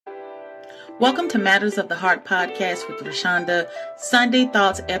Welcome to Matters of the Heart podcast with Rashonda, Sunday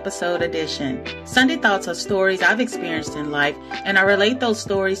Thoughts episode edition. Sunday Thoughts are stories I've experienced in life, and I relate those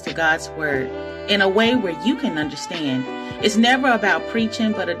stories to God's Word in a way where you can understand. It's never about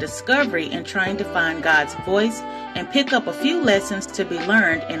preaching, but a discovery in trying to find God's voice and pick up a few lessons to be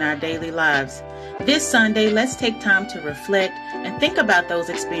learned in our daily lives. This Sunday, let's take time to reflect and think about those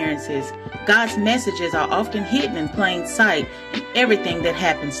experiences. God's messages are often hidden in plain sight in everything that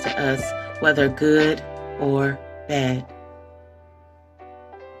happens to us, whether good or bad.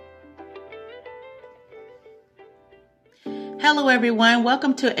 Hello, everyone.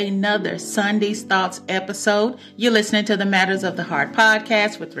 Welcome to another Sunday's Thoughts episode. You're listening to the Matters of the Heart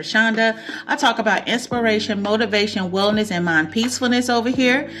podcast with Rashonda. I talk about inspiration, motivation, wellness, and mind peacefulness over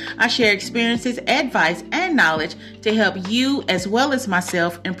here. I share experiences, advice, and knowledge to help you as well as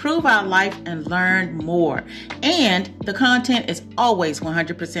myself improve our life and learn more. And the content is always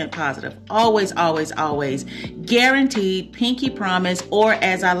 100% positive. Always, always, always. Guaranteed, pinky promise, or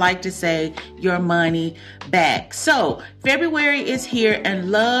as I like to say, your money back. So, February is here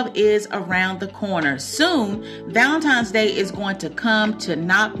and love is around the corner. Soon, Valentine's Day is going to come to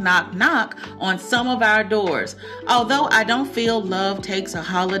knock, knock, knock on some of our doors. Although I don't feel love takes a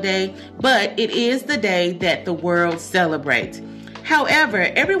holiday, but it is the day that the world celebrates.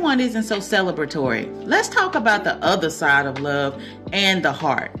 However, everyone isn't so celebratory. Let's talk about the other side of love and the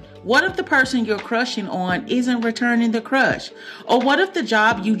heart. What if the person you're crushing on isn't returning the crush? Or what if the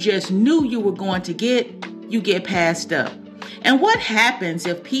job you just knew you were going to get, you get passed up? And what happens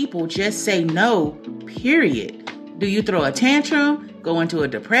if people just say no, period? Do you throw a tantrum, go into a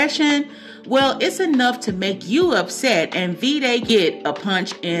depression? Well, it's enough to make you upset and they get a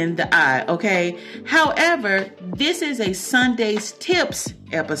punch in the eye, okay? However, this is a Sunday's Tips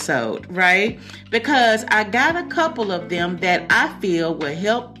episode, right? Because I got a couple of them that I feel will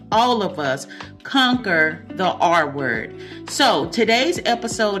help all of us conquer the R word. So today's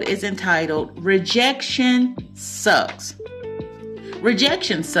episode is entitled Rejection Sucks.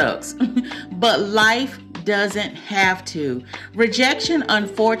 Rejection sucks, but life doesn't have to. Rejection,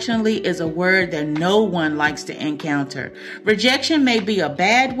 unfortunately, is a word that no one likes to encounter. Rejection may be a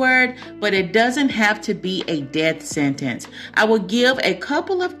bad word, but it doesn't have to be a death sentence. I will give a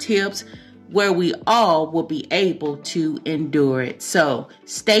couple of tips where we all will be able to endure it. So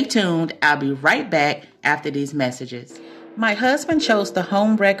stay tuned. I'll be right back after these messages. My husband chose the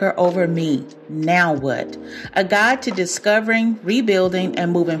homewrecker over me. Now what? A guide to discovering, rebuilding,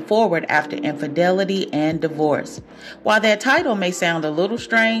 and moving forward after infidelity and divorce. While that title may sound a little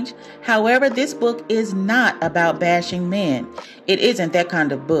strange, however, this book is not about bashing men. It isn't that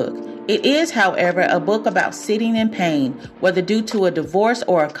kind of book. It is, however, a book about sitting in pain, whether due to a divorce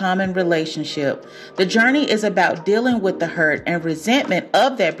or a common relationship. The journey is about dealing with the hurt and resentment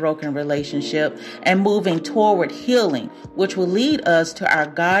of that broken relationship and moving toward healing, which will lead us to our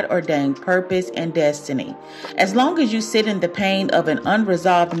God-ordained purpose and destiny. As long as you sit in the pain of an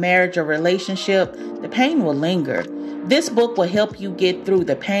unresolved marriage or relationship, the pain will linger. This book will help you get through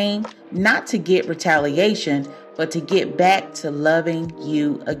the pain, not to get retaliation, but to get back to loving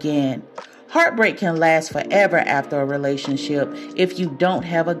you again. Heartbreak can last forever after a relationship if you don't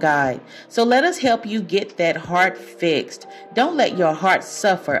have a guide. So let us help you get that heart fixed. Don't let your heart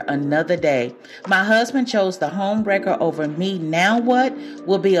suffer another day. My husband chose the homewrecker over me. Now what?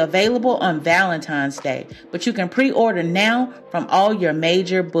 Will be available on Valentine's Day, but you can pre-order now from all your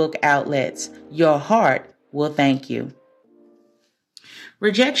major book outlets. Your heart will thank you.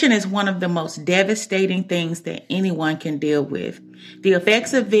 Rejection is one of the most devastating things that anyone can deal with. The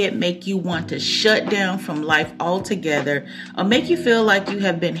effects of it make you want to shut down from life altogether or make you feel like you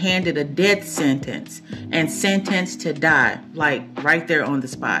have been handed a death sentence and sentenced to die, like right there on the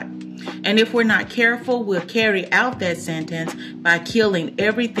spot. And if we're not careful, we'll carry out that sentence by killing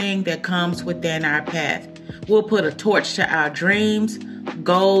everything that comes within our path. We'll put a torch to our dreams,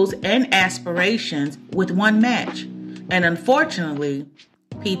 goals, and aspirations with one match. And unfortunately,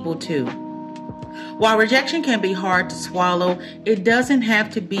 people too. While rejection can be hard to swallow, it doesn't have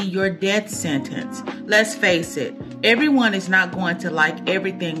to be your death sentence. Let's face it, everyone is not going to like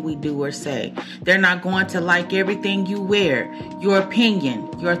everything we do or say. They're not going to like everything you wear, your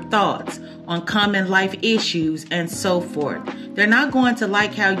opinion, your thoughts on common life issues, and so forth. They're not going to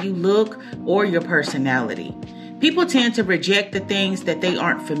like how you look or your personality. People tend to reject the things that they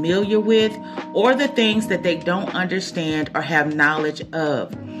aren't familiar with or the things that they don't understand or have knowledge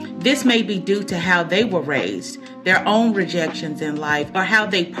of. This may be due to how they were raised, their own rejections in life, or how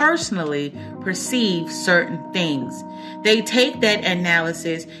they personally perceive certain things. They take that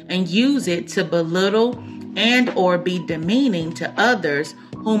analysis and use it to belittle and or be demeaning to others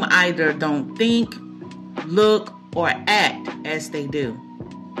whom either don't think, look, or act as they do.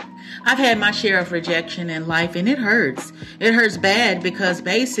 I've had my share of rejection in life, and it hurts. It hurts bad because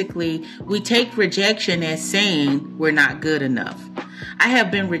basically we take rejection as saying we're not good enough. I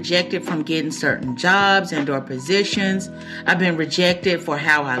have been rejected from getting certain jobs and or positions. I've been rejected for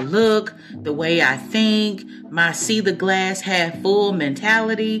how I look, the way I think, my see the glass half full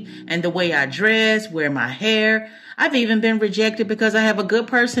mentality, and the way I dress, wear my hair. I've even been rejected because I have a good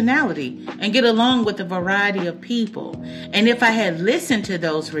personality and get along with a variety of people. And if I had listened to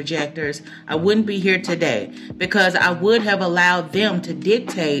those rejectors, I wouldn't be here today because I would have allowed them to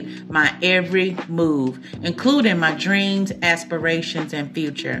dictate my every move, including my dreams, aspirations, and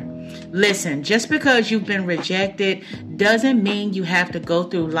future. Listen, just because you've been rejected doesn't mean you have to go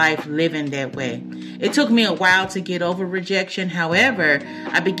through life living that way. It took me a while to get over rejection. However,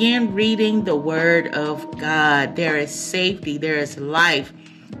 I began reading the Word of God. There is safety, there is life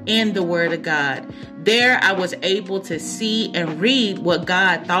in the Word of God. There I was able to see and read what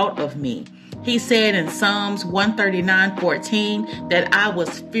God thought of me. He said in Psalms 139:14 that I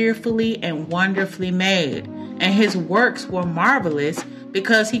was fearfully and wonderfully made, and His works were marvelous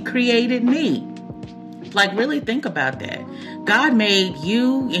because He created me. Like, really think about that. God made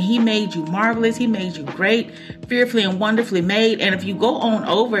you, and He made you marvelous. He made you great, fearfully and wonderfully made. And if you go on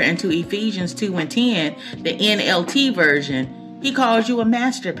over into Ephesians 2:10, the NLT version, He calls you a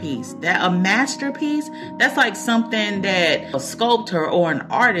masterpiece. That a masterpiece, that's like something that a sculptor or an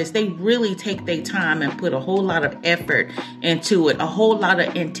artist, they really take their time and put a whole lot of effort into it, a whole lot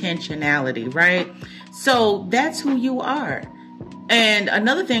of intentionality, right? So that's who you are. And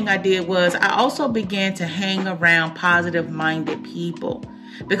another thing I did was I also began to hang around positive-minded people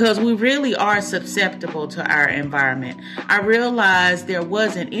because we really are susceptible to our environment. I realized there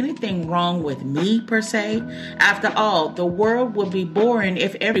wasn't anything wrong with me per se. After all, the world would be boring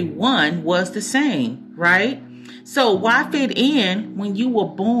if everyone was the same, right? So why fit in when you were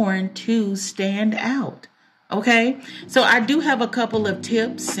born to stand out? Okay, so I do have a couple of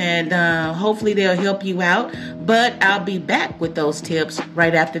tips and hopefully they'll help you out, but I'll be back with those tips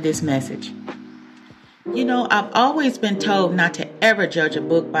right after this message. You know, I've always been told not to ever judge a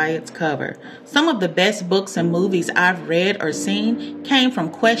book by its cover. Some of the best books and movies I've read or seen came from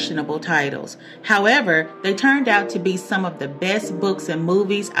questionable titles. However, they turned out to be some of the best books and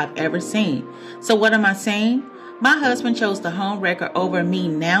movies I've ever seen. So what am I saying? My husband chose The Homewrecker over Me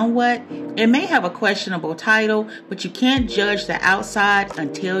Now What? It may have a questionable title, but you can't judge the outside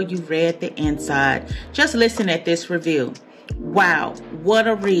until you've read the inside. Just listen at this review. Wow, what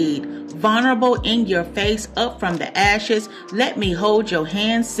a read. Vulnerable in your face, up from the ashes. Let me hold your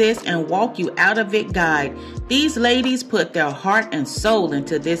hand, sis, and walk you out of it, guide. These ladies put their heart and soul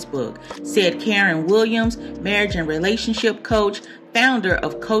into this book, said Karen Williams, marriage and relationship coach, founder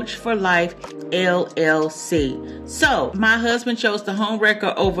of Coach for Life, LLC. So, my husband chose The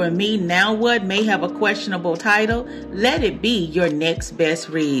Homewrecker over Me Now What may have a questionable title. Let it be your next best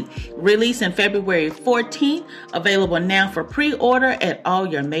read. Released in February 14th. Available now for pre-order at all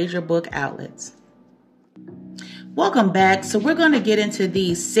your major book outlets. Welcome back. So we're going to get into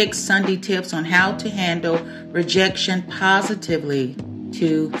these 6 Sunday tips on how to handle rejection positively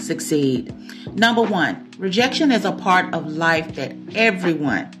to succeed. Number 1, rejection is a part of life that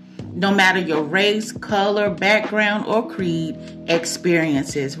everyone, no matter your race, color, background, or creed,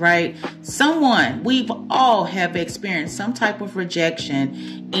 experiences, right? We all have experienced some type of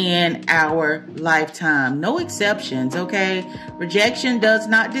rejection in our lifetime. No exceptions, okay? Rejection does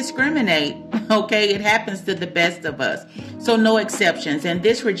not discriminate, okay? It happens to the best of us. So no exceptions. And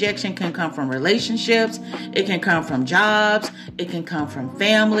this rejection can come from relationships. It can come from jobs. It can come from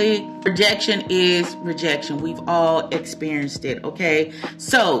family. Rejection is rejection. We've all experienced it, okay?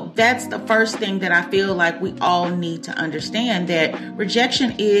 So that's the first thing that I feel like we all need to understand, that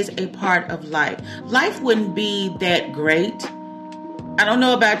rejection is a part of life. Life wouldn't be that great. I don't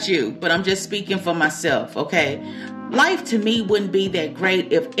know about you, but I'm just speaking for myself, okay? Life to me wouldn't be that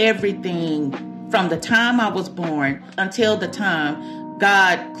great if everything from the time I was born until the time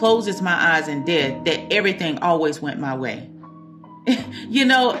God closes my eyes in death, that everything always went my way. You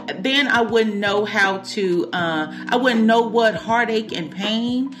know, then I wouldn't know how to, I wouldn't know what heartache and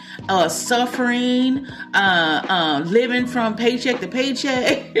pain, suffering, living from paycheck to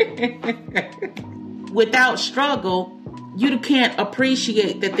paycheck. Without struggle, you can't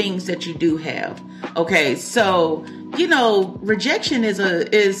appreciate the things that you do have. Okay, so, you know, rejection is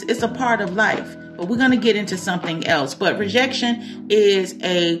a part of life. But we're going to get into something else. But rejection is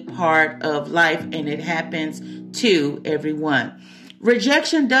a part of life, and it happens to everyone.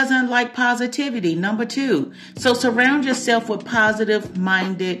 Rejection doesn't like positivity. Number 2. So surround yourself with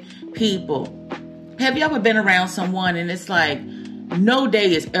positive-minded people. Have you ever been around someone and it's like, no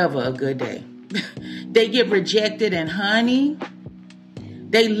day is ever a good day? They get rejected, and honey,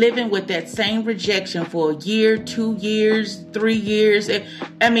 they living with that same rejection for a year, 2 years, 3 years.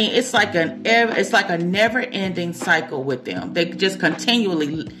 I mean, it's like a never-ending cycle with them. They just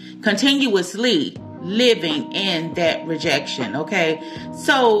continuously living in that rejection. Okay,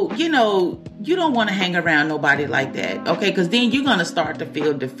 so you don't want to hang around nobody like that. Okay, because then you're gonna start to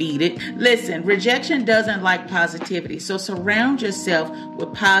feel defeated. Listen, rejection doesn't like positivity, so surround yourself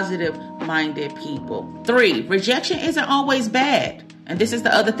with positive-minded people. 3, rejection isn't always bad. And this is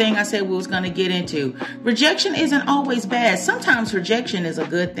the other thing I said we was going to get into. Rejection isn't always bad. Sometimes rejection is a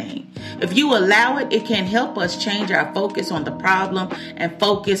good thing. If you allow it, it can help us change our focus on the problem and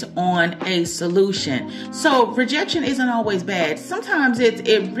focus on a solution. So rejection isn't always bad. Sometimes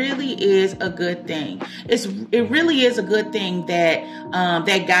it really is a good thing. It really is a good thing that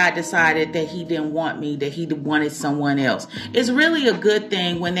that God decided that he didn't want me, that he wanted someone else. It's really a good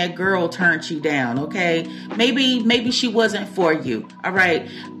thing when that girl turned you down. Okay, maybe she wasn't for you. All right.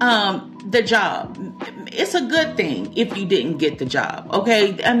 The job. It's a good thing if you didn't get the job.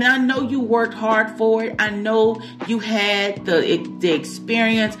 Okay. I mean, I know you worked hard for it. I know you had the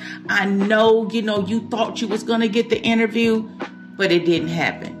experience. I know, you thought you was going to get the interview, but it didn't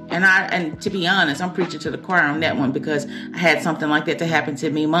happen. And to be honest, I'm preaching to the choir on that one because I had something like that to happen to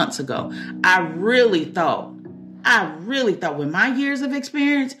me months ago. I really thought with my years of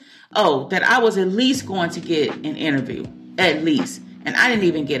experience, that I was at least going to get an interview, at least. And I didn't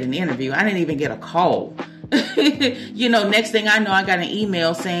even get an interview. I didn't even get a call. Next thing I know, I got an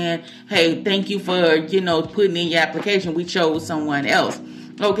email saying, hey, thank you for, putting in your application. We chose someone else.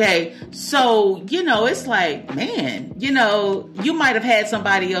 Okay. So, it's like, man, you might have had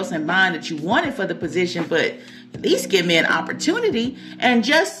somebody else in mind that you wanted for the position, but at least give me an opportunity. And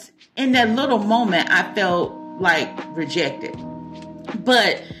just in that little moment, I felt like rejected.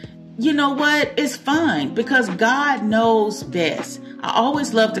 But you know what? It's fine because God knows best. I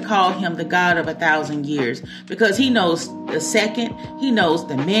always love to call him the God of 1,000 years because he knows the second, he knows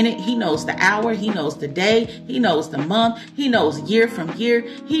the minute, he knows the hour, he knows the day, he knows the month, he knows year from year,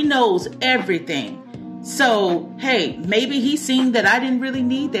 he knows everything. So, hey, maybe he seen that I didn't really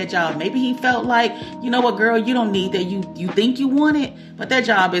need that job. Maybe he felt like, you know what, girl, you don't need that. You think you want it, but that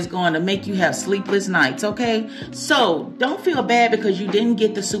job is going to make you have sleepless nights, okay? So don't feel bad because you didn't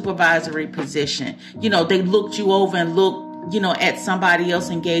get the supervisory position. They looked you over and looked, at somebody else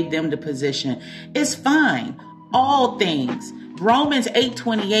and gave them the position. It's fine. All things. Romans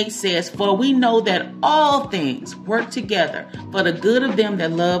 8:28 says, for we know that all things work together for the good of them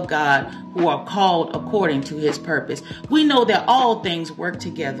that love God, who are called according to his purpose. We know that all things work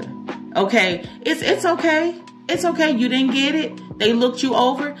together. Okay. It's okay. It's okay. You didn't get it. They looked you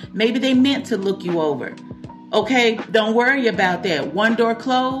over. Maybe they meant to look you over. Okay. Don't worry about that. One door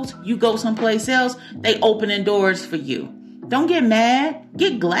closed. You go someplace else. They opening doors for you. Don't get mad.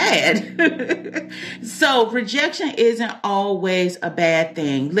 Get glad. So rejection isn't always a bad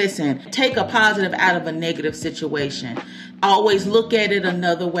thing. Listen, take a positive out of a negative situation. Always look at it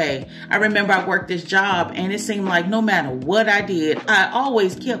another way. I remember I worked this job and it seemed like no matter what I did, I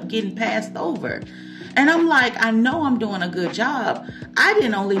always kept getting passed over. And I'm like, I know I'm doing a good job. I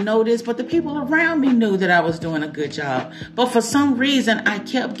didn't only know this, but the people around me knew that I was doing a good job. But for some reason, I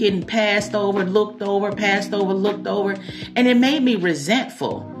kept getting passed over, looked over, passed over, looked over. And it made me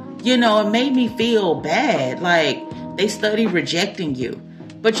resentful. It made me feel bad. Like they study rejecting you.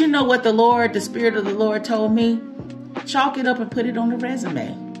 But you know what the Spirit of the Lord told me? Chalk it up and put it on the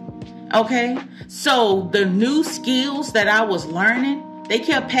resume. Okay? So the new skills that I was learning, they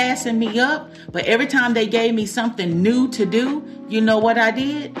kept passing me up, but every time they gave me something new to do, you know what I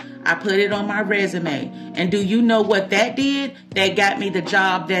did? I put it on my resume. And do you know what that did? That got me the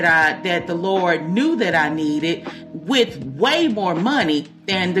job that the Lord knew that I needed with way more money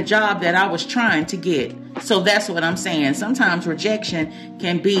than the job that I was trying to get. So that's what I'm saying. Sometimes rejection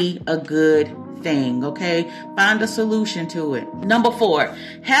can be a good thing, okay? Find a solution to it. Number 4,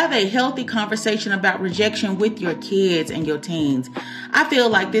 have a healthy conversation about rejection with your kids and your teens. I feel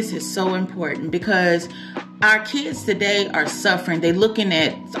like this is so important because Our kids today are suffering. They're looking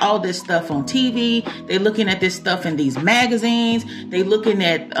at all this stuff on TV. They're looking at this stuff in these magazines. They're looking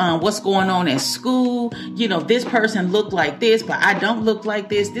at what's going on at school. You know, this person looked like this, but I don't look like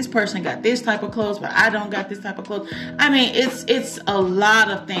this. This person got this type of clothes, but I don't got this type of clothes. I mean, it's a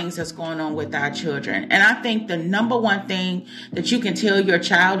lot of things that's going on with our children. And I think the number one thing that you can tell your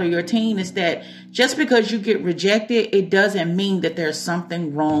child or your teen is that just because you get rejected, it doesn't mean that there's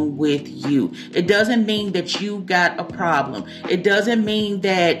something wrong with you. It doesn't mean that you got a problem. It doesn't mean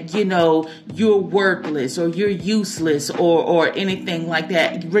that, you know, you're worthless or you're useless or anything like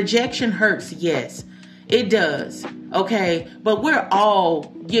that. Rejection hurts, yes, it does. Okay, but we're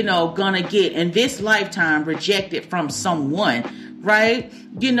all, you know, gonna get in this lifetime rejected from someone. Right?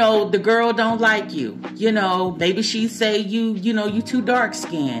 You know, the girl don't like you. You know, maybe she say you too dark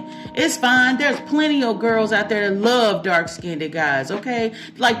skinned. It's fine. There's plenty of girls out there that love dark skinned guys. Okay.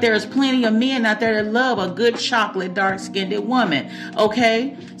 Like there's plenty of men out there that love a good chocolate dark skinned woman.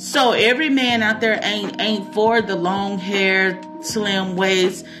 Okay. So every man out there ain't for the long hair, slim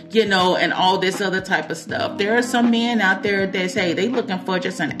waist, you know, and all this other type of stuff. There are some men out there that say they looking for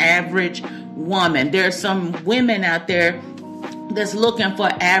just an average woman. There's some women out there that's looking for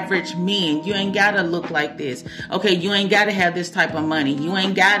average men. You ain't gotta look like this. Okay, you ain't gotta have this type of money. You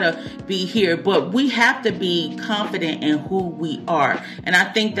ain't gotta be here. But we have to be confident in who we are. And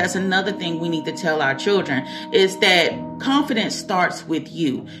I think that's another thing we need to tell our children is that confidence starts with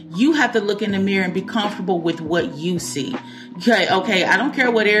you. You have to look in the mirror and be comfortable with what you see. Okay, I don't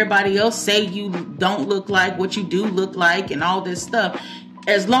care what everybody else say you don't look like, what you do look like, and all this stuff.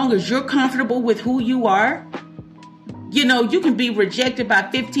 As long as you're comfortable with who you are, you know, you can be rejected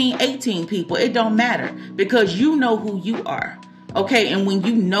by 15, 18 people. It don't matter because you know who you are. Okay. And when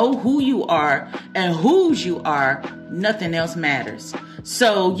you know who you are and whose you are, nothing else matters.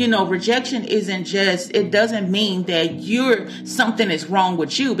 So, you know, rejection isn't just, it doesn't mean that something is wrong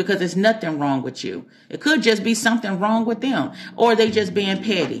with you because there's nothing wrong with you. It could just be something wrong with them or they just being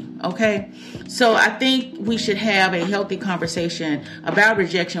petty. Okay. So I think we should have a healthy conversation about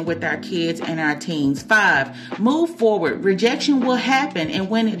rejection with our kids and our teens. 5, move forward. Rejection will happen. And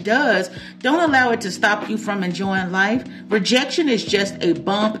when it does, don't allow it to stop you from enjoying life. Rejection is just a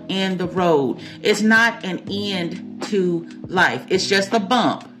bump in the road. It's not an end to life. It's just a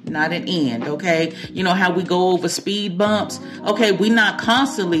bump, not an end. Okay. You know how we go over speed bumps? Okay. We're not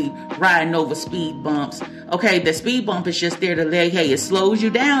constantly riding over speed bumps. Okay. The speed bump is just there to let, hey, it slows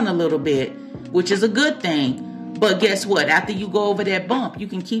you down a little bit, which is a good thing. But guess what? After you go over that bump, you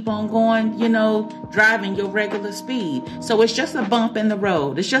can keep on going, you know, driving your regular speed. So it's just a bump in the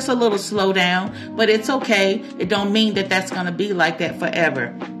road. It's just a little slowdown, but it's okay. It don't mean that that's going to be like that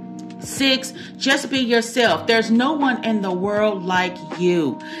forever. 6, just be yourself. There's no one in the world like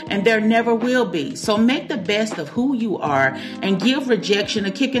you, and there never will be. So make the best of who you are and give rejection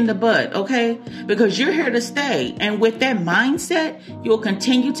a kick in the butt, okay? Because you're here to stay. And with that mindset, you'll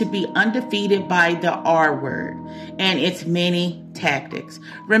continue to be undefeated by the R word and its many tactics.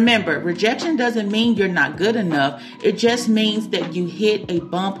 Remember, rejection doesn't mean you're not good enough. It just means that you hit a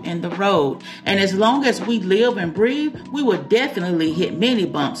bump in the road. And as long as we live and breathe, we will definitely hit many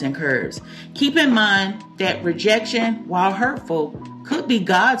bumps and curves. Keep in mind that rejection, while hurtful, could be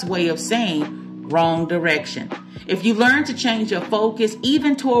God's way of saying wrong direction. If you learn to change your focus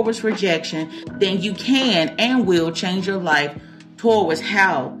even towards rejection, then you can and will change your life towards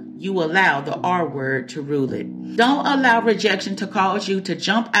how you allow the R word to rule it. Don't allow rejection to cause you to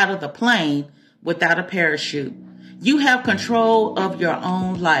jump out of the plane without a parachute. You have control of your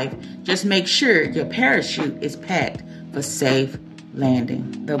own life. Just make sure your parachute is packed for safe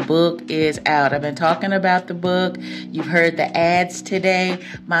landing. The book is out. I've been talking about the book. You've heard the ads today.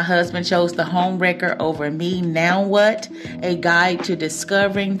 My husband chose The Homewrecker over me. Now what? A guide to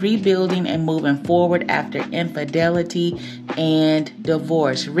discovering, rebuilding, and moving forward after infidelity and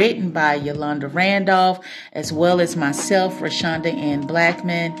divorce. Written by Yolanda Randolph, as well as myself, Rashonda N.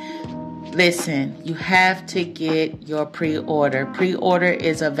 Blackman. Listen, you have to get your pre-order. Pre-order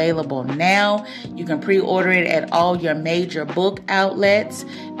is available now. You can pre-order it at all your major book outlets,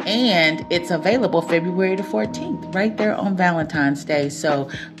 and it's available February the 14th, right there on Valentine's Day. So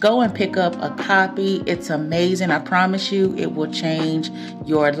go and pick up a copy. It's amazing. I promise you it will change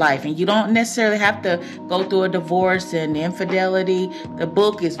your life. And you don't necessarily have to go through a divorce and infidelity. The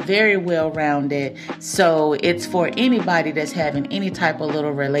book is very well-rounded. So it's for anybody that's having any type of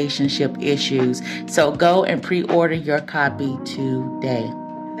little relationship issues. So go and pre-order your copy today.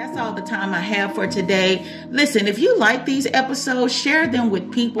 That's all the time I have for today. Listen, if you like these episodes, share them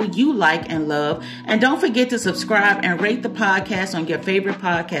with people you like and love. And don't forget to subscribe and rate the podcast on your favorite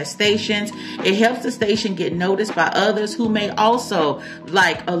podcast stations. It helps the station get noticed by others who may also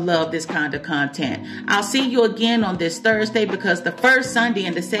like or love this kind of content. I'll see you again on this Thursday because the first Sunday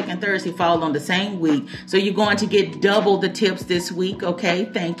and the second Thursday fall on the same week. So you're going to get double the tips this week. Okay,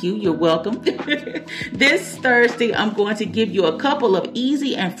 thank you. You're welcome. This Thursday, I'm going to give you a couple of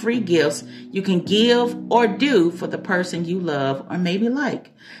easy and free gifts you can give or do for the person you love or maybe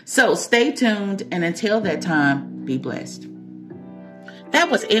like. So stay tuned, and until that time, be blessed. That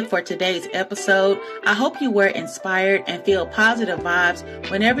was it for today's episode. I hope you were inspired and feel positive vibes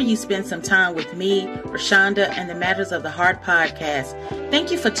whenever you spend some time with me, Rashonda, and the Matters of the Heart podcast. Thank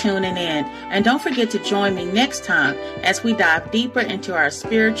you for tuning in, and don't forget to join me next time as we dive deeper into our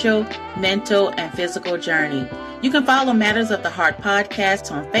spiritual, mental, and physical journey. You can follow Matters of the Heart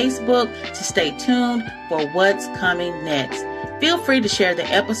podcast on Facebook to stay tuned for what's coming next. Feel free to share the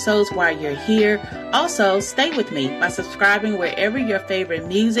episodes while you're here. Also, stay with me by subscribing wherever your favorite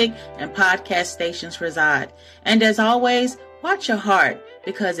music and podcast stations reside. And as always, watch your heart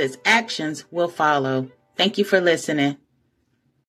because its actions will follow. Thank you for listening.